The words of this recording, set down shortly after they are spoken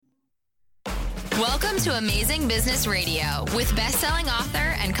Welcome to Amazing Business Radio with best-selling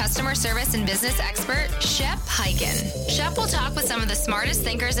author and customer service and business expert, Shep Hyken. Shep will talk with some of the smartest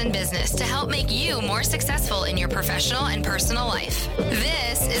thinkers in business to help make you more successful in your professional and personal life.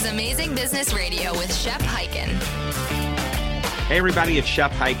 This is Amazing Business Radio with Shep Hyken. Hey everybody, it's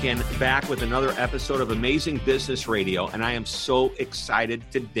Shep Hyken back with another episode of Amazing Business Radio, and I am so excited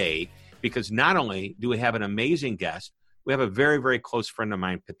today because not only do we have an amazing guest, we have a very, very close friend of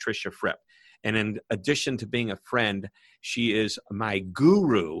mine, Patricia Fripp. And in addition to being a friend, she is my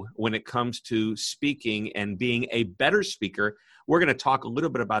guru when it comes to speaking and being a better speaker. We're going to talk a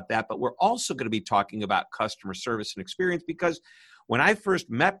little bit about that, but we're also going to be talking about customer service and experience because when I first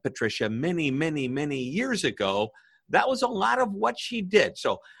met Patricia many, many, many years ago, that was a lot of what she did.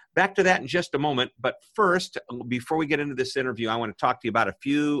 So back to that in just a moment. But first, before we get into this interview, I want to talk to you about a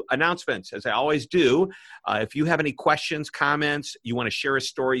few announcements, as I always do. If you have any questions, comments, you want to share a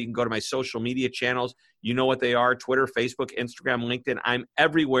story, you can go to my social media channels. You know what they are: Twitter, Facebook, Instagram, LinkedIn. I'm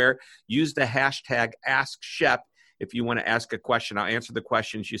everywhere. Use the hashtag AskShep. If you want to ask a question, I'll answer the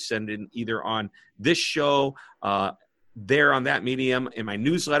questions you send in either on this show, there on that medium, in my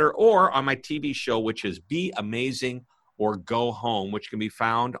newsletter, or on my TV show, which is Be Amazing or Go Home, which can be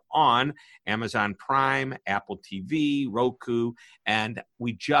found on Amazon Prime, Apple TV, Roku, and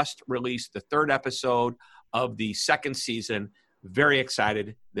we just released the third episode of the second season. Very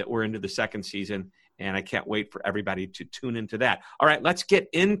excited that we're into the second season, and I can't wait for everybody to tune into that. All right, let's get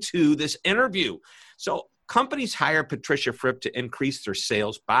into this interview. So companies hire Patricia Fripp to increase their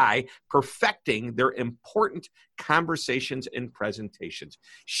sales by perfecting their important conversations and presentations.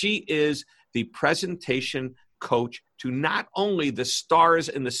 She is the presentation coach to not only the stars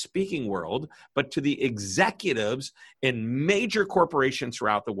in the speaking world, but to the executives in major corporations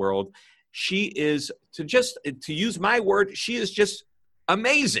throughout the world. She is, to use my word, she is just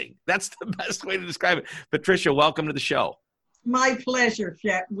amazing. That's the best way to describe it. Patricia, welcome to the show. My pleasure,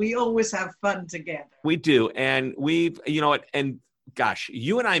 Shep. We always have fun together. We do. And gosh,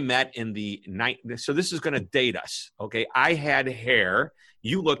 you and I met in the night. So this is going to date us. Okay. I had hair.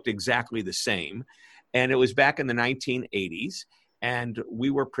 You looked exactly the same. And it was back in the 1980s. And we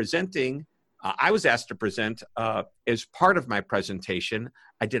were presenting. I was asked to present as part of my presentation.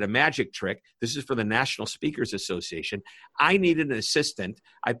 I did a magic trick. This is for the National Speakers Association. I needed an assistant.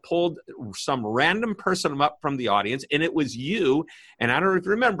 I pulled some random person up from the audience, and it was you. And I don't know if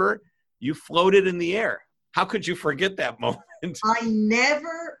you remember, you floated in the air. How could you forget that moment? I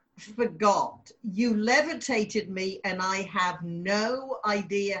never forgot. You levitated me, and I have no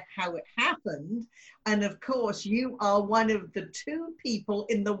idea how it happened. And of course, you are one of the two people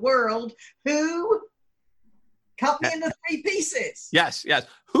in the world who cut me into three pieces. Yes, yes.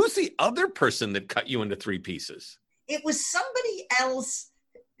 Who's the other person that cut you into three pieces? It was somebody else.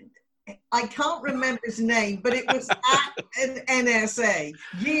 I can't remember his name, but it was at an NSA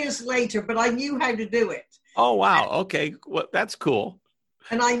years later, but I knew how to do it. Oh, wow. Okay. Well, that's cool.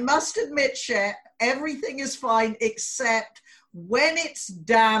 And I must admit, Shep, everything is fine except when it's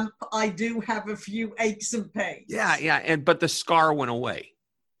damp, I do have a few aches and pains. Yeah. But the scar went away.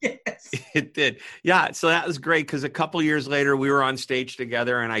 Yes. It did. Yeah. So that was great because a couple years later, we were on stage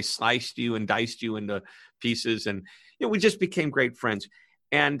together and I sliced you and diced you into pieces. And, we just became great friends.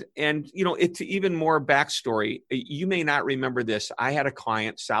 And it's even more backstory. You may not remember this. I had a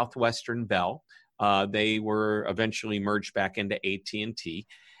client, Southwestern Bell. They were eventually merged back into AT&T.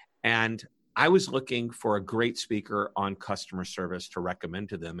 And I was looking for a great speaker on customer service to recommend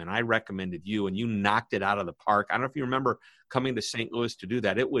to them. And I recommended you, and you knocked it out of the park. I don't know if you remember coming to St. Louis to do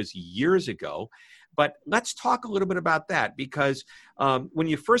that. It was years ago. But let's talk a little bit about that because when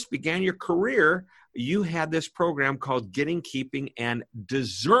you first began your career, you had this program called Getting, Keeping, and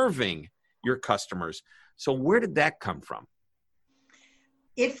Deserving Your Customers. So where did that come from?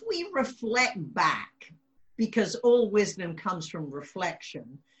 If we reflect back, because all wisdom comes from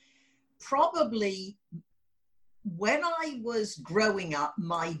reflection, probably when I was growing up,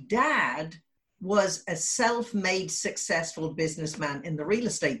 my dad was a self-made successful businessman in the real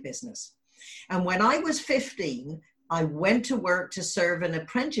estate business. And when I was 15, I went to work to serve an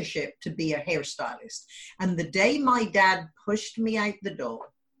apprenticeship to be a hairstylist. And the day my dad pushed me out the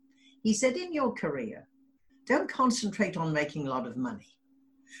door, he said, in your career, don't concentrate on making a lot of money.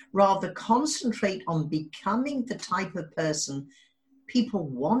 Rather concentrate on becoming the type of person people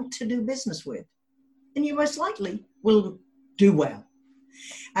want to do business with. And you most likely will do well.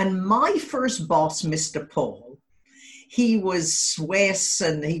 And my first boss, Mr. Paul, He was Swiss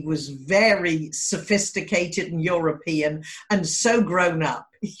and he was very sophisticated and European and so grown up.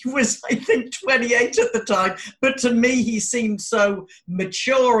 He was, I think, 28 at the time, but to me, he seemed so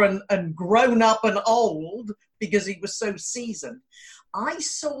mature and grown up and old because he was so seasoned. I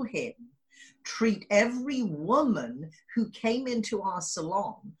saw him treat every woman who came into our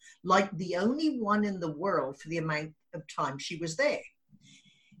salon like the only one in the world for the amount of time she was there.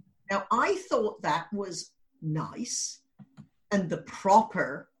 Now, I thought that was nice and the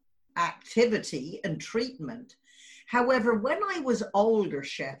proper activity and treatment. However, when I was older,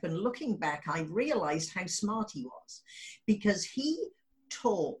 Shep, and looking back, I realized how smart he was, because he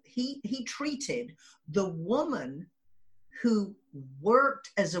treated the woman who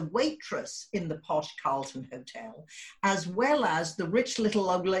worked as a waitress in the posh Carlton Hotel, as well as the rich little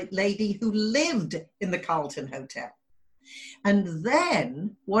old lady who lived in the Carlton Hotel. And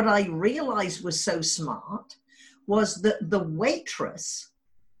then what I realized was so smart was that the waitress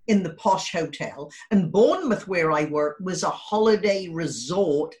in the posh hotel, and Bournemouth, where I worked, was a holiday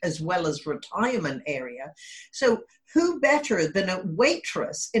resort as well as retirement area. So who better than a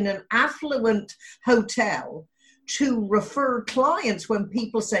waitress in an affluent hotel to refer clients when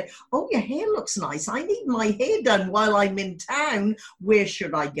people say, oh, your hair looks nice. I need my hair done while I'm in town. Where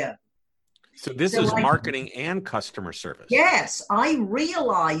should I go? So this is marketing and customer service. Yes. I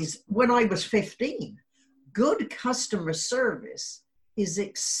realized when I was 15, good customer service is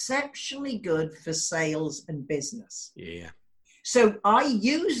exceptionally good for sales and business. Yeah. So I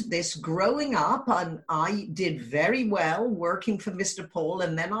used this growing up, and I did very well working for Mr. Paul.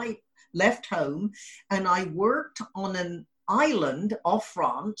 And then I left home and I worked on an island off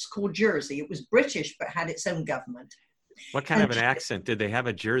France called Jersey. It was British, but had its own government. What kind of an accent? Did they have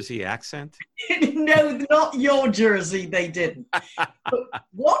a Jersey accent? No, not your Jersey, they didn't. But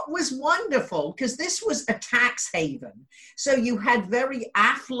what was wonderful, because this was a tax haven, so you had very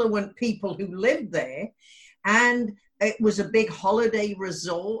affluent people who lived there, and it was a big holiday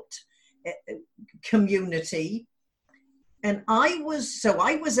resort community. And I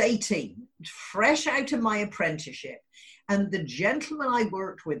was 18, fresh out of my apprenticeship. And the gentlemen I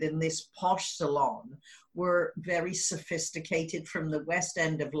worked with in this posh salon were very sophisticated from the West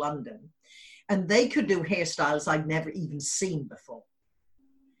End of London. And they could do hairstyles I'd never even seen before.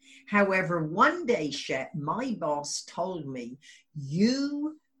 However, one day, Shep, my boss told me,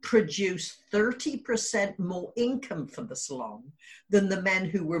 you produce 30% more income for the salon than the men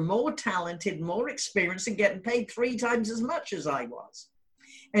who were more talented, more experienced, and getting paid 3 times as much as I was.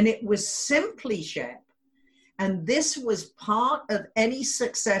 And it was simply, Shep, and this was part of any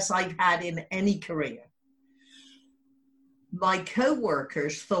success I've had in any career. My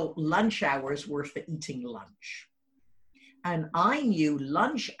co-workers thought lunch hours were for eating lunch. And I knew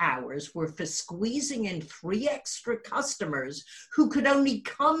lunch hours were for squeezing in 3 extra customers who could only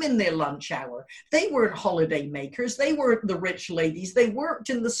come in their lunch hour. They weren't holiday makers. They weren't the rich ladies. They worked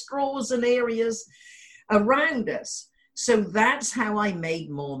in the straws and areas around us. So that's how I made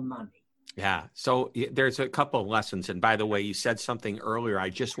more money. Yeah. So there's a couple of lessons. And by the way, you said something earlier. I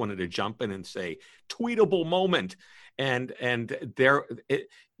just wanted to jump in and say tweetable moment. And there,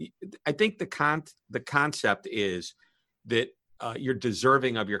 I think the concept is that you're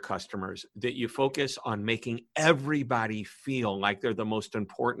deserving of your customers, that you focus on making everybody feel like they're the most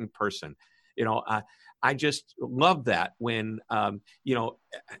important person. You know, I just love that when, you know,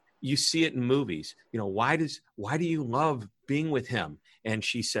 you see it in movies. You know, why do you love being with him? And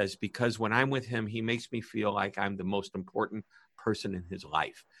she says, because when I'm with him, he makes me feel like I'm the most important person in his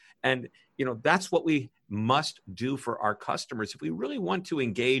life. And, you know, that's what we must do for our customers if we really want to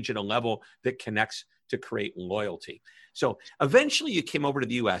engage at a level that connects to create loyalty. So eventually you came over to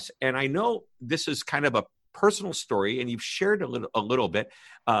the US, and I know this is kind of a personal story and you've shared a little bit,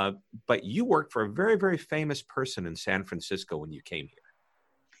 but you worked for a very, very famous person in San Francisco when you came here.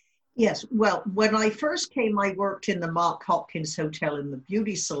 Yes. Well, when I first came, I worked in the Mark Hopkins Hotel in the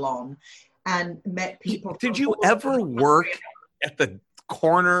beauty salon and met people. Did you ever work at the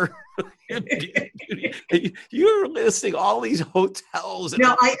corner? You're listing all these hotels.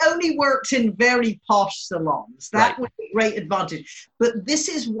 No, I only worked in very posh salons. That was a great advantage. But this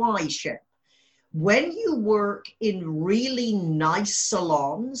is why, Shep, when you work in really nice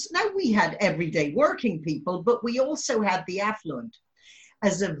salons, now we had everyday working people, but we also had the affluent.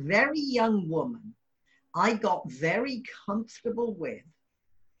 As a very young woman, I got very comfortable with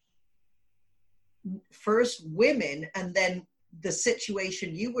first women and then the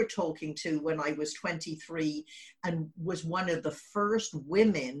situation you were talking to when I was 23 and was one of the first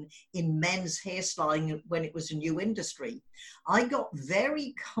women in men's hairstyling when it was a new industry. I got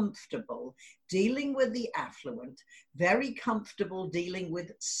very comfortable dealing with the affluent, very comfortable dealing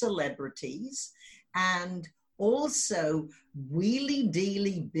with celebrities, and also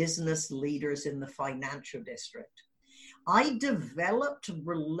wheelie-dealy business leaders in the financial district. I developed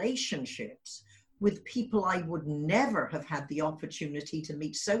relationships with people I would never have had the opportunity to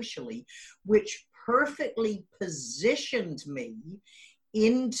meet socially, which perfectly positioned me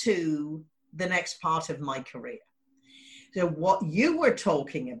into the next part of my career. So what you were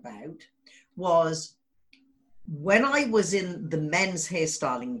talking about was when I was in the men's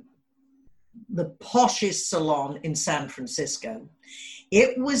hairstyling, the poshest salon in San Francisco,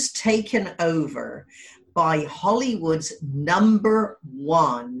 it was taken over by Hollywood's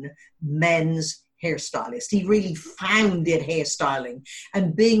 #1 men's hairstylist. He really founded hairstyling.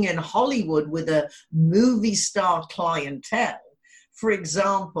 And being in Hollywood with a movie star clientele, for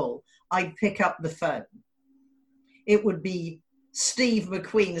example, I'd pick up the phone. It would be Steve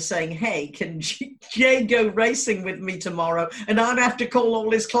McQueen saying, hey, can Jay go racing with me tomorrow? And I'd have to call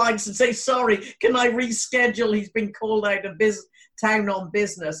all his clients and say, sorry, can I reschedule? He's been called out of town on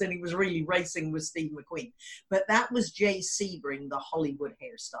business, and he was really racing with Steve McQueen. But that was Jay Sebring, the Hollywood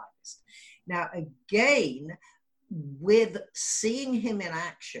hairstylist. Now, again, with seeing him in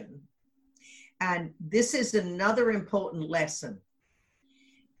action, and this is another important lesson,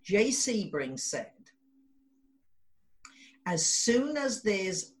 Jay Sebring said, as soon as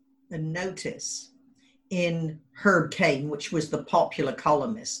there's a notice in Herb Caen, which was the popular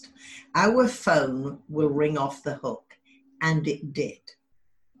columnist, our phone will ring off the hook. And it did.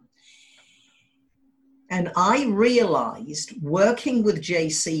 And I realized, working with Jay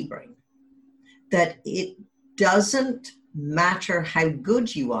Sebring, that it doesn't matter how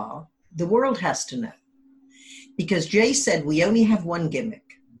good you are, the world has to know. Because Jay said, we only have one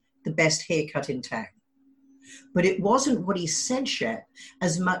gimmick, the best haircut in town. But it wasn't what he said, Shep,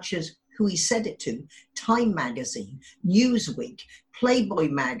 as much as who he said it to. Time magazine, Newsweek, Playboy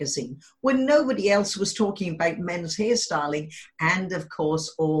magazine, when nobody else was talking about men's hairstyling, and of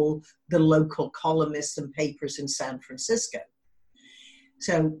course, all the local columnists and papers in San Francisco.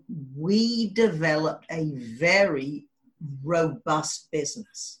 So we developed a very robust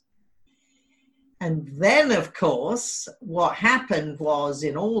business. And then, of course, what happened was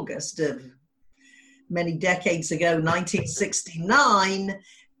in August of many decades ago, 1969,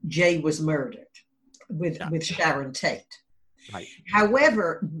 Jay was murdered with Sharon Tate. Right.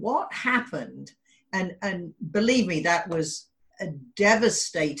 However, what happened, and believe me, that was a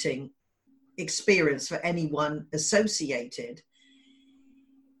devastating experience for anyone associated.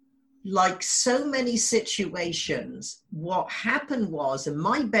 Like so many situations, what happened was, and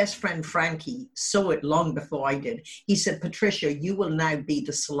my best friend Frankie saw it long before I did, he said, Patricia, you will now be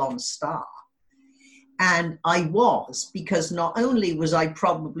the salon star. And I was, because not only was I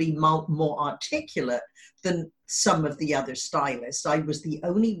probably more articulate than some of the other stylists, I was the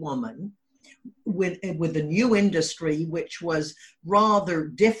only woman with a new industry, which was rather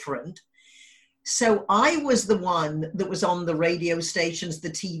different. So I was the one that was on the radio stations,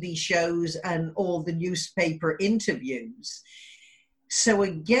 the TV shows, and all the newspaper interviews. So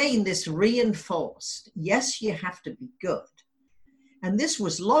again, this reinforced, yes, you have to be good. And this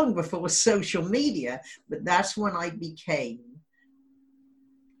was long before social media, but that's when I became,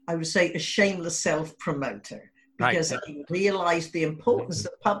 I would say, a shameless self-promoter, because right. I realized the importance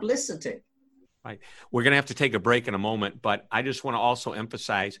of publicity. Right. We're going to have to take a break in a moment, but I just want to also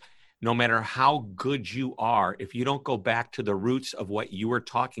emphasize, no matter how good you are, if you don't go back to the roots of what you were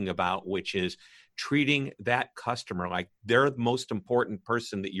talking about, which is treating that customer like they're the most important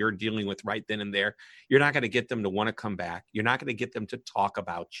person that you're dealing with right then and there, you're not going to get them to want to come back. You're not going to get them to talk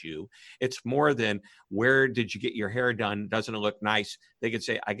about you. It's more than, where did you get your hair done? Doesn't it look nice? They could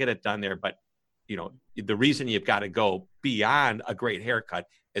say, I get it done there, but you know, the reason you've got to go beyond a great haircut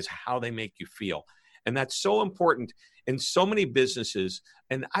is how they make you feel. And that's so important in so many businesses.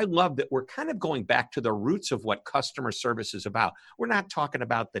 And I love that we're kind of going back to the roots of what customer service is about. We're not talking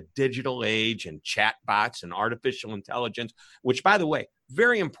about the digital age and chat bots and artificial intelligence, which, by the way,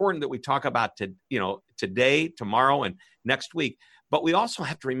 very important that we talk about today, tomorrow, and next week. But we also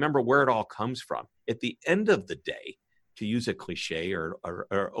have to remember where it all comes from. At the end of the day, to use a cliche or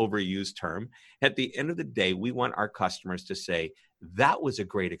overused term, at the end of the day, we want our customers to say, that was a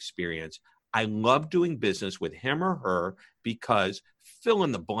great experience. I love doing business with him or her because fill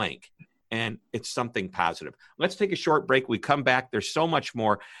in the blank, and it's something positive. Let's take a short break. We come back. There's so much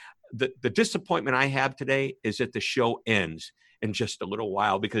more. the disappointment I have today is that the show ends in just a little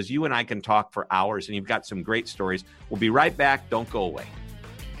while, because you and I can talk for hours and you've got some great stories. We'll be right back. Don't go away.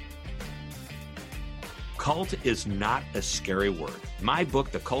 Cult is not a scary word. My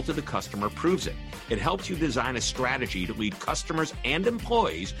book, The Cult of the Customer, proves it. It helps you design a strategy to lead customers and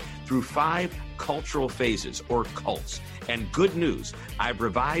employees through 5 cultural phases, or cults. And good news, I've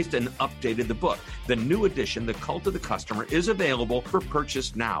revised and updated the book. The new edition, The Cult of the Customer, is available for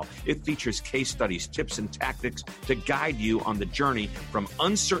purchase now. It features case studies, tips, and tactics to guide you on the journey from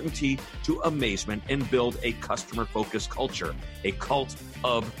uncertainty to amazement and build a customer-focused culture, a cult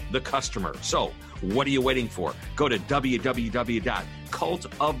of the customer. So, what are you waiting for? Go to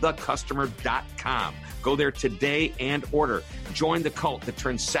www.cultofthecustomer.com. Go there today and order. Join the cult that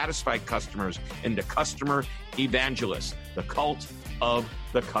turns satisfied customers into customer evangelists. The Cult of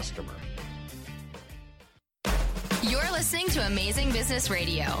the Customer. You're listening to Amazing Business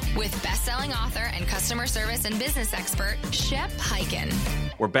Radio with best-selling author and customer service and business expert, Shep Hyken.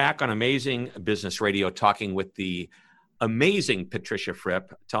 We're back on Amazing Business Radio talking with the amazing Patricia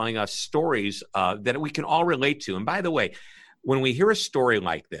Fripp, telling us stories that we can all relate to. And by the way, when we hear a story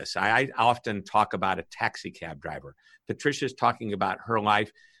like this, I often talk about a taxi cab driver. Patricia's talking about her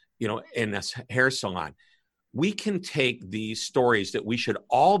life, in a hair salon. We can take these stories that we should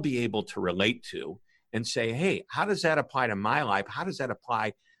all be able to relate to and say, hey, how does that apply to my life? How does that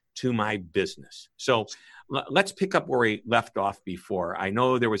apply to my business? So let's pick up where we left off before. I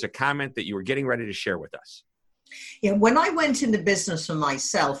know there was a comment that you were getting ready to share with us. Yeah, when I went into business for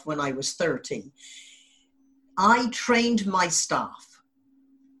myself when I was 30, I trained my staff.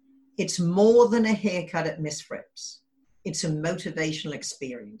 It's more than a haircut at Miss Fripp's. It's a motivational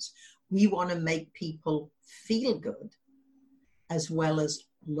experience. We want to make people feel good as well as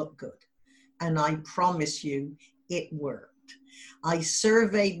look good. And I promise you, it worked. I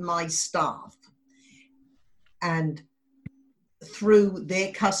surveyed my staff, and through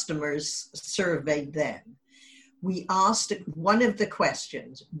their customers, surveyed them. We asked one of the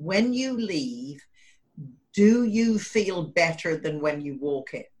questions, when you leave, do you feel better than when you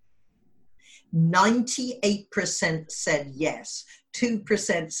walk in? 98% said yes.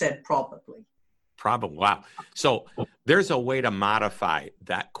 2% said probably. Probably. Wow. So there's a way to modify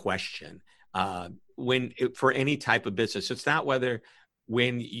that question for any type of business. It's not whether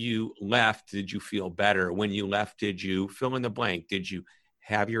when you left, did you feel better? When you left, did you fill in the blank? Did you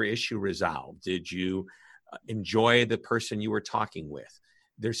have your issue resolved? Did you enjoy the person you were talking with?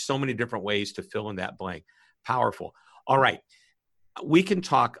 There's so many different ways to fill in that blank. Powerful. All right. We can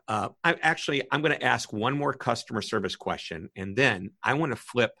talk. I'm going to ask one more customer service question, and then I want to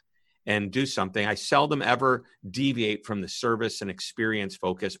flip and do something. I seldom ever deviate from the service and experience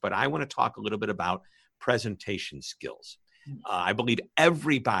focus, but I want to talk a little bit about presentation skills. I believe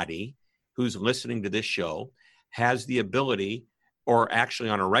everybody who's listening to this show has the ability, or actually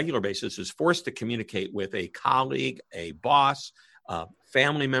on a regular basis is forced to communicate with a colleague, a boss, a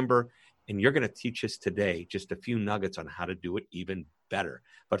family member, and you're going to teach us today just a few nuggets on how to do it even better.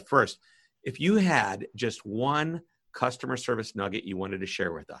 But first, if you had just one customer service nugget you wanted to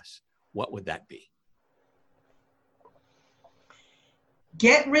share with us, what would that be?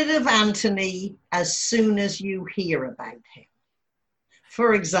 Get rid of Anthony as soon as you hear about him.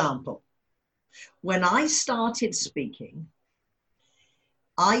 For example, when I started speaking,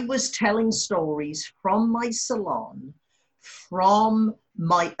 I was telling stories from my salon, from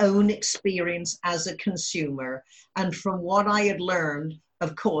my own experience as a consumer, and from what I had learned.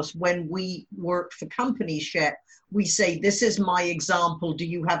 Of course, when we work for companies, Shep, we say, this is my example. Do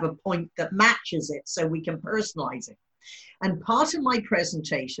you have a point that matches it so we can personalize it? And part of my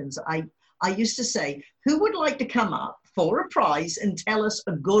presentations, I used to say, who would like to come up for a prize and tell us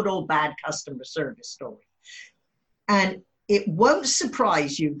a good or bad customer service story? And it won't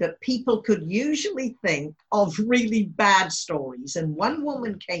surprise you that people could usually think of really bad stories. And one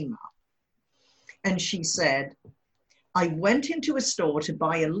woman came up and she said, I went into a store to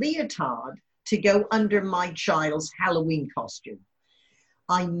buy a leotard to go under my child's Halloween costume.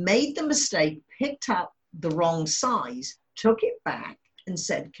 I made the mistake, picked up the wrong size, took it back and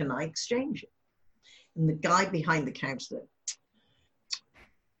said, can I exchange it? And the guy behind the counter said,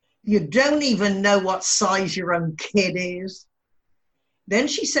 you don't even know what size your own kid is. Then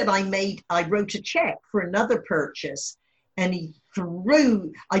she said, I wrote a check for another purchase, and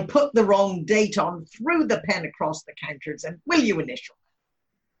I put the wrong date on, threw the pen across the counter and said, will you initial?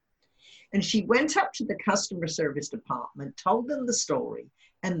 And she went up to the customer service department, told them the story,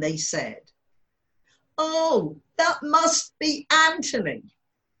 and they said, oh, that must be Anthony.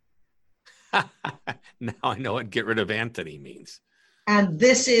 Now I know what get rid of Anthony means. And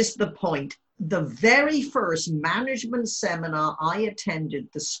this is the point. The very first management seminar I attended,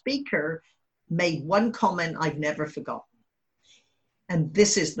 the speaker made one comment I've never forgotten. And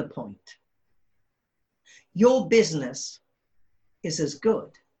this is the point. Your business is as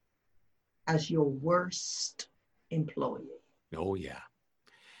good as your worst employee. Oh, yeah.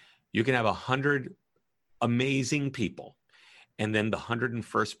 You can have 100 amazing people, and then the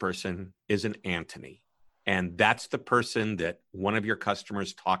 101st person is an Anthony. And that's the person that one of your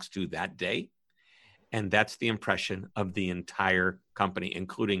customers talks to that day. And that's the impression of the entire company,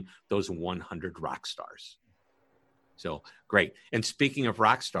 including those 100 rock stars. So great. And speaking of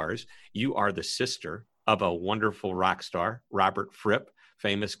rock stars, you are the sister of a wonderful rock star, Robert Fripp,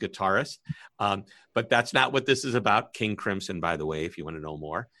 famous guitarist. But that's not what this is about. King Crimson, by the way, if you want to know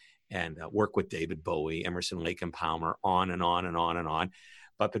more. And work with David Bowie, Emerson, Lake and Palmer, on and on and on and on.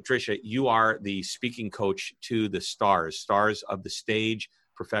 But Patricia, you are the speaking coach to the stars of the stage,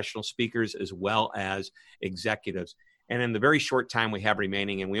 professional speakers, as well as executives. And in the very short time we have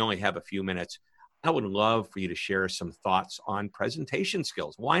remaining, and we only have a few minutes, I would love for you to share some thoughts on presentation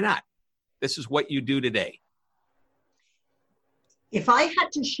skills. Why not? This is what you do today. If I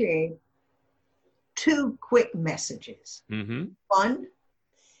had to share 2 quick messages. One,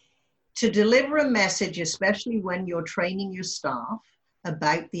 to deliver a message, especially when you're training your staff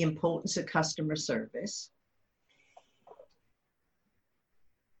about the importance of customer service.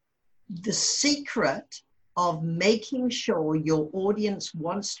 The secret of making sure your audience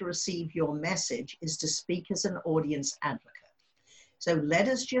wants to receive your message is to speak as an audience advocate. So let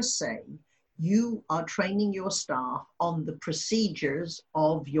us just say you are training your staff on the procedures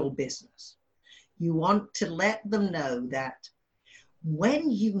of your business. You want to let them know that when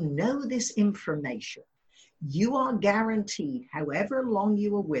you know this information, you are guaranteed, however long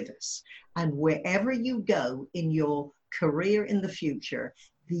you are with us, and wherever you go in your career in the future,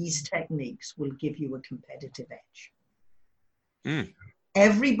 these techniques will give you a competitive edge.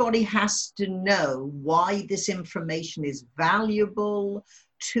 Everybody has to know why this information is valuable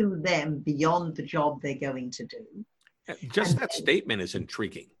to them beyond the job they're going to do. Just that statement is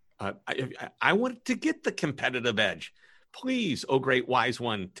intriguing. I want to get the competitive edge. Please, oh great wise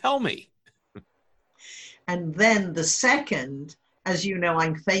one, tell me. And then the second, as you know,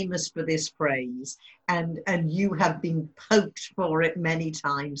 I'm famous for this phrase, and you have been poked for it many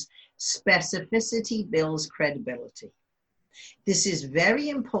times, specificity builds credibility. This is very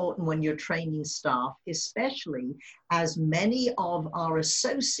important when you're training staff, especially as many of our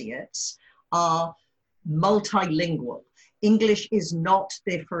associates are multilingual. English is not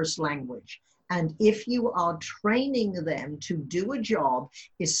their first language. And if you are training them to do a job,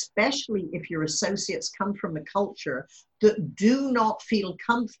 especially if your associates come from a culture that do not feel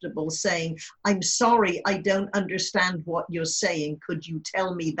comfortable saying, I'm sorry, I don't understand what you're saying. Could you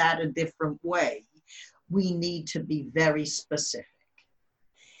tell me that a different way? We need to be very specific.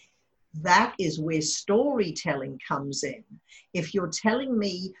 That is where storytelling comes in. If you're telling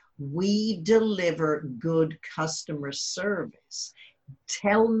me we deliver good customer service,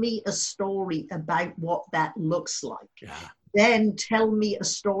 tell me a story about what that looks like. Yeah. Then tell me a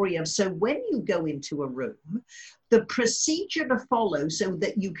story of, so when you go into a room, the procedure to follow so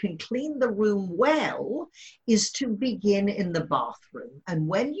that you can clean the room well is to begin in the bathroom. And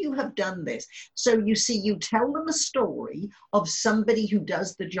when you have done this, so you see, you tell them a story of somebody who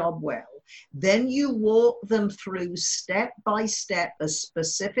does the job well. Then you walk them through step by step as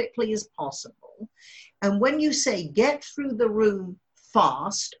specifically as possible. And when you say get through the room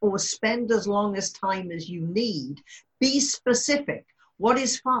fast or spend as long as time as you need, be specific. What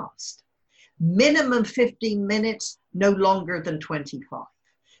is fast? Minimum 15 minutes, no longer than 25.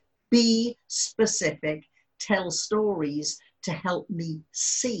 Be specific. Tell stories to help me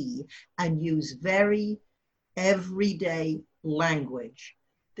see and use very everyday language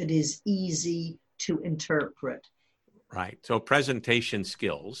that is easy to interpret. Right. So presentation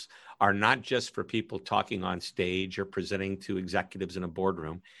skills are not just for people talking on stage or presenting to executives in a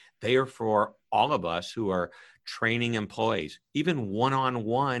boardroom. They are for all of us who are training employees, even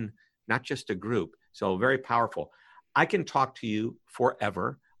one-on-one, not just a group. So very powerful. I can talk to you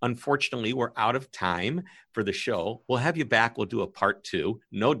forever. Unfortunately, we're out of time for the show. We'll have you back. We'll do a part 2,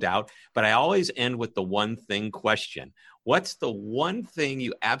 no doubt. But I always end with the one thing question. What's the one thing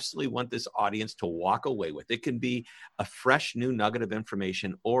you absolutely want this audience to walk away with? It can be a fresh new nugget of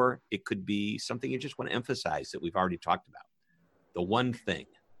information, or it could be something you just want to emphasize that we've already talked about. The one thing.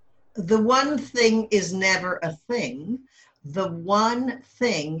 The one thing is never a thing. The one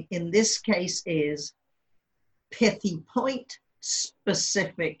thing in this case is pithy point,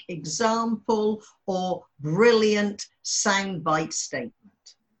 specific example or brilliant soundbite statement.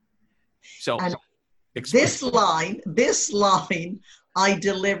 So and this line I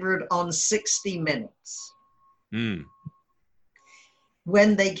delivered on 60 Minutes.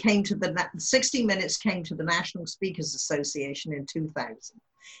 When they came to 60 Minutes came to the National Speakers Association in 2000.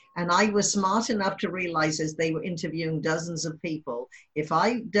 And I was smart enough to realize, as they were interviewing dozens of people, if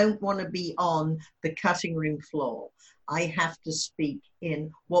I don't want to be on the cutting room floor, I have to speak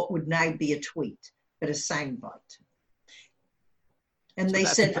in what would now be a tweet, but a soundbite. And they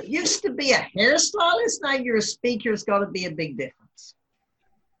said, it used to be a hairstylist, now you're a speaker, it's got to be a big difference.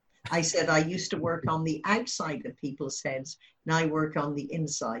 I said, I used to work on the outside of people's heads, now I work on the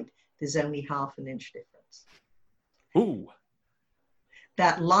inside. There's only half an inch difference. Ooh.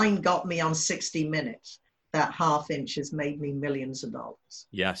 That line got me on 60 Minutes. That half inch has made me millions of dollars.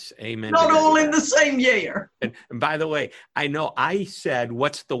 Yes, amen. Not all in the same year. And by the way, I know I said,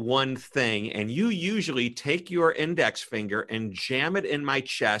 what's the one thing? And you usually take your index finger and jam it in my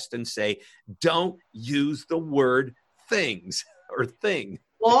chest and say, don't use the word things or thing.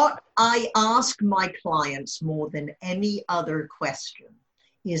 What I ask my clients more than any other question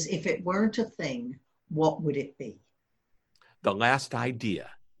is, if it weren't a thing, what would it be? The last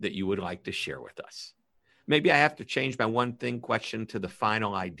idea that you would like to share with us. Maybe I have to change my one thing question to the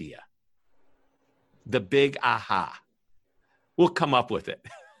final idea. The big aha. We'll come up with it.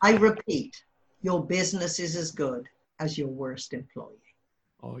 I repeat, your business is as good as your worst employee.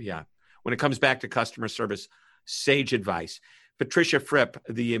 Oh, yeah. When it comes back to customer service, sage advice. Patricia Fripp,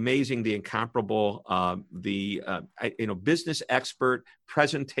 the amazing, the incomparable, business expert,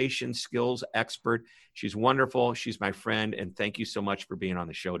 presentation skills expert. She's wonderful. She's my friend. And thank you so much for being on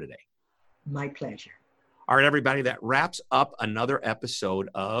the show today. My pleasure. All right, everybody, that wraps up another episode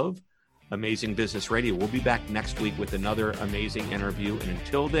of Amazing Business Radio. We'll be back next week with another amazing interview. And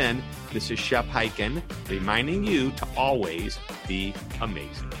until then, this is Shep Hyken reminding you to always be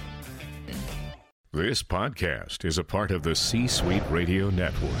amazing. This podcast is a part of the C-Suite Radio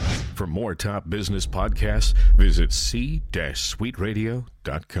Network. For more top business podcasts, visit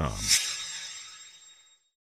c-suiteradio.com.